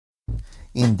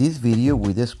In this video,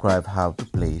 we describe how to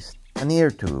place an ear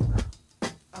tube.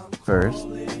 First,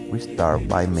 we start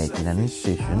by making an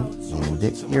incision in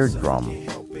the eardrum.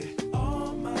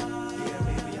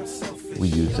 We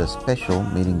use a special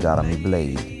meningotomy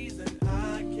blade.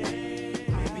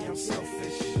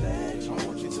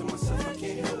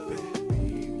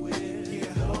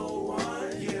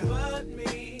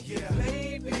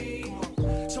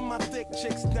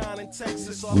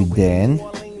 We then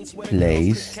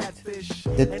place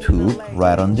the tube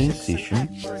right on the incision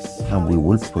and we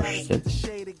will push it.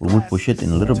 We will push it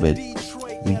in a little bit.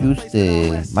 We use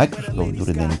the microscope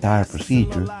during the entire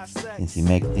procedure since it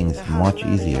makes things much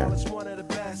easier.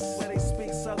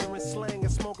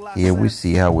 Here we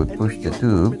see how we push the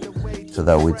tube so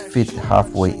that it fits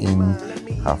halfway in,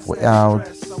 halfway out.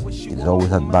 It's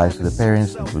always advised to the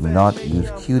parents to do not use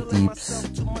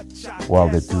Q-tips while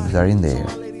the tubes are in there.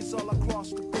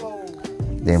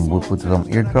 Then we'll put some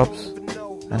eardrops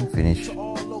and finish.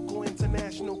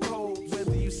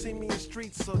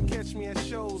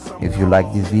 If you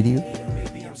like this video,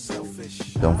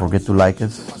 don't forget to like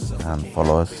us and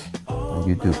follow us on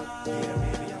YouTube.